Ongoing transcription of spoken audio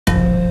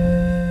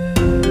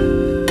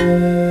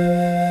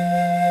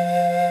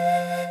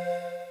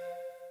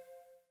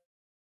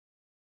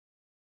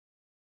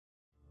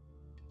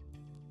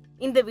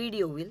இந்த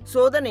வீடியோவில்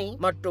சோதனை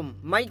மற்றும்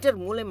மைட்டர்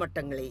மூலை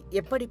மட்டங்களை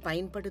எப்படி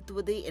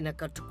பயன்படுத்துவது என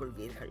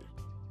கற்றுக்கொள்வீர்கள்.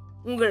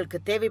 உங்களுக்கு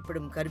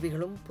தேவைப்படும்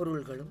கருவிகளும்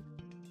பொருள்களும்: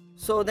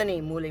 சோதனை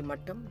மூலை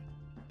மட்டம்,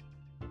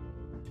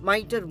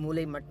 மைட்டர்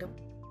மூலை மட்டம்,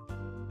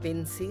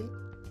 பென்சில்,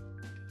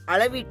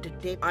 அளவீட்டு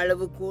டேப்,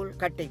 அளவுகோல்,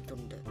 கட்டை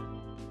துண்டு.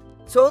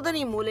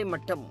 சோதனை மூலை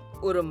மட்டம்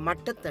ஒரு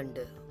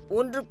மட்டத்தண்டு,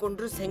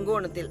 ஒன்றுக்கொன்று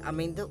செங்கோணத்தில்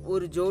அமைந்த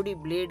ஒரு ஜோடி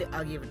பிளேடு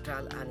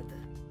ஆகியவற்றால் ஆனது.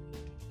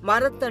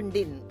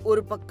 மரத்தண்டின்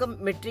ஒரு பக்கம்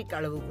மெட்ரிக்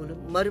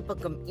அளவுகோலும்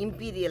மறுபக்கம்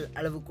இம்பீரியல்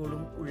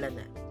அளவுகோலும்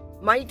உள்ளன.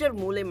 மைட்டர்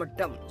மூலை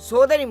மட்டம்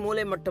சோதனை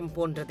மூலை மட்டம்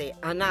போன்றதே,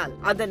 ஆனால்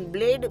அதன்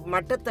பிளேடு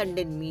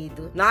மட்டத்தண்டின்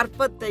மீது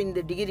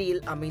 45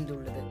 டிகிரியில்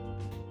அமைந்துள்ளது.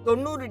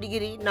 90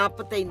 டிகிரி,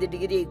 45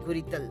 டிகிரியை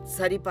குறித்தல்,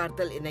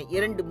 சரிபார்த்தல் என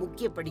 2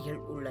 முக்கிய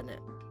படிகள் உள்ளன.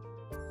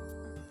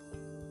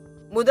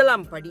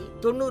 முதலாம் படி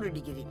 90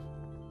 டிகிரி.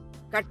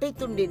 கட்டை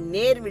துண்டின்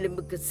நேர்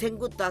விளிம்புக்கு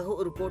செங்குத்தாக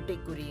ஒரு கோட்டை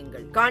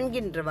குறியுங்கள்.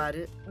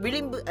 காண்கின்றவாறு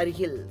விளிம்பு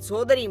அருகில்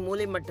சோதனை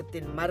மூலை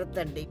மட்டத்தின்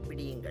மரத்தண்டை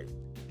பிடியுங்கள்.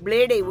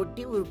 பிளேடை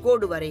ஒட்டி ஒரு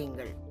கோடு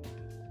வரையுங்கள்.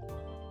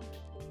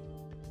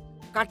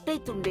 கட்டை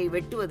துண்டை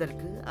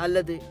வெட்டுவதற்கு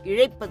அல்லது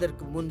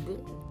இழைப்பதற்கு முன்பு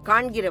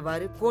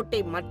காண்கிறவாறு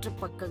கோட்டை மற்ற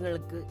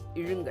பக்கங்களுக்கு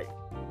இழுங்கள்.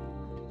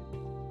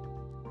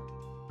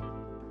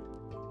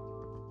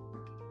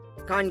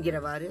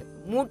 காண்கிறவாறு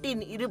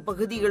மூட்டின் இரு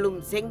பகுதிகளும்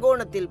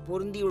செங்கோணத்தில்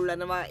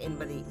பொருந்தியுள்ளனவா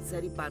என்பதை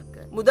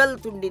சரிபார்க்க முதல்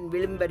துண்டின்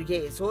விளிம்பருகே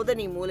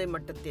சோதனை மூலை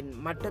மட்டத்தின்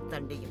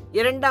மட்டத்தண்டையும்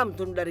இரண்டாம்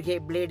துண்டருகே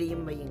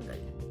பிளேடையும்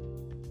வையுங்கள்.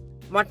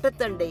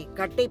 மட்டத்தண்டை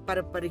கட்டை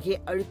பரப்பருகே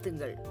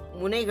அழுத்துங்கள்.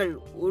 முனைகள்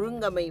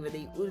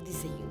ஒழுங்கமைவதை உறுதி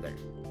செய்யுங்கள்.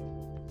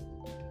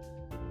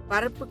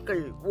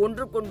 பரப்புகள்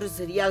ஒன்றுக்கொன்று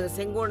சரியாக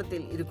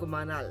செங்கோணத்தில்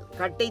இருக்குமானால்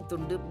கட்டை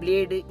துண்டு,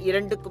 பிளேடு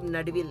இரண்டுக்கும்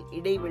நடுவில்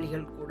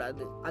இடைவெளிகள்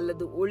கூடாது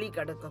அல்லது ஒளி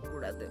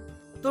கடக்கக்கூடாது.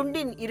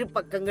 துண்டின் இரு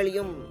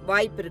பக்கங்களையும்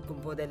வாய்ப்பிருக்கும்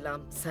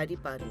போதெல்லாம் சரி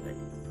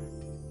பாருங்கள்.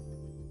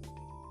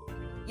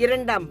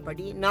 இரண்டாம்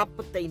படி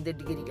 45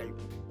 டிகிரிகள்.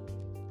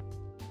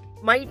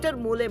 மைட்டர்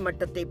மூலை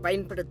மட்டத்தை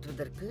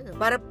பயன்படுத்துவதற்கு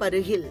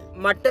பரப்பருகில்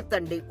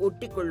மட்டத்தண்டை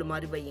ஒட்டி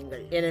கொள்ளுமாறு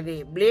வையுங்கள். எனவே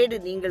பிளேடு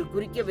நீங்கள்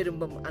குறிக்க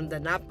விரும்பும்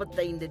அந்த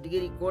 45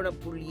 டிகிரி கோண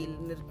புள்ளியில்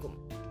நிற்கும்.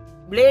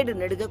 பிளேடு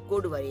நெடுக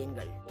கோடு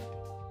வரையுங்கள்.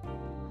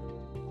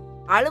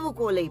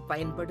 அளவுகோலை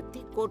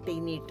பயன்படுத்தி கோட்டை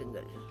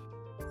நீட்டுங்கள்.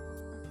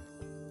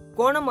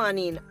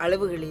 கோணமானியின்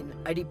அளவுகளின்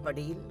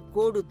அடிப்படையில்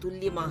கோடு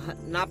துல்லியமாக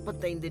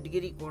 45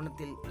 டிகிரி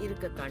கோணத்தில்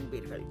இருக்க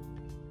காண்பீர்கள்.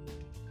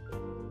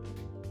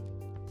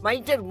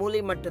 மைட்டர்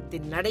மூலை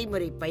மட்டத்தின்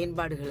நடைமுறை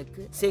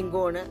பயன்பாடுகளுக்கு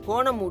செங்கோண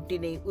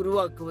கோணமூட்டினை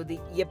உருவாக்குவது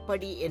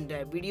எப்படி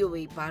என்ற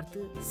வீடியோவை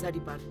பார்த்து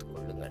சரிபார்த்துக்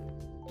கொள்ளுங்கள்.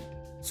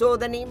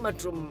 சோதனை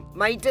மற்றும்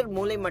மைட்டர்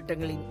மூலை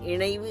மட்டங்களின்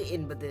இணைவு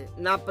என்பது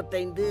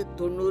 45,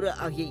 90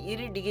 ஆகிய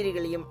இரு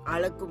டிகிரிகளையும்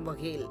அளக்கும்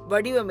வகையில்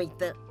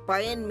வடிவமைத்த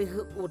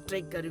பயன்மிகு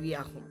ஒற்றை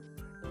கருவியாகும்.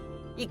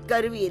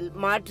 இக்கருவியில்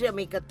மாற்றி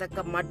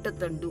அமைக்கத்தக்க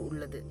மட்டத்தண்டு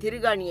உள்ளது.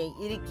 திருகாணியை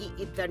இறுக்கி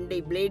இத்தண்டை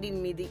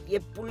பிளேடின் மீது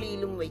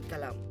எப்புள்ளியிலும்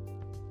வைக்கலாம்.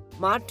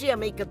 மாற்றி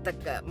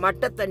அமைக்கத்தக்க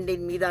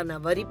மட்டத்தண்டின் மீதான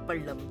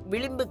வரிப்பள்ளம்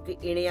விளிம்புக்கு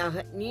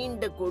இணையாக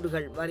நீண்ட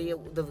கோடுகள் வரைய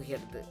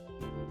உதவுகிறது.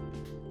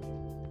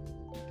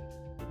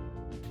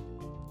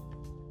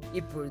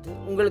 இப்பொழுது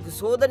உங்களுக்கு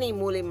சோதனை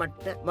மூலை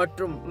மட்ட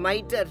மற்றும்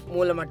மைட்டர்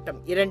மூலமட்டம்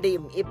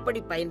இரண்டையும் எப்படி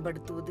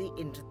பயன்படுத்துவது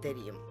என்று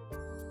தெரியும்.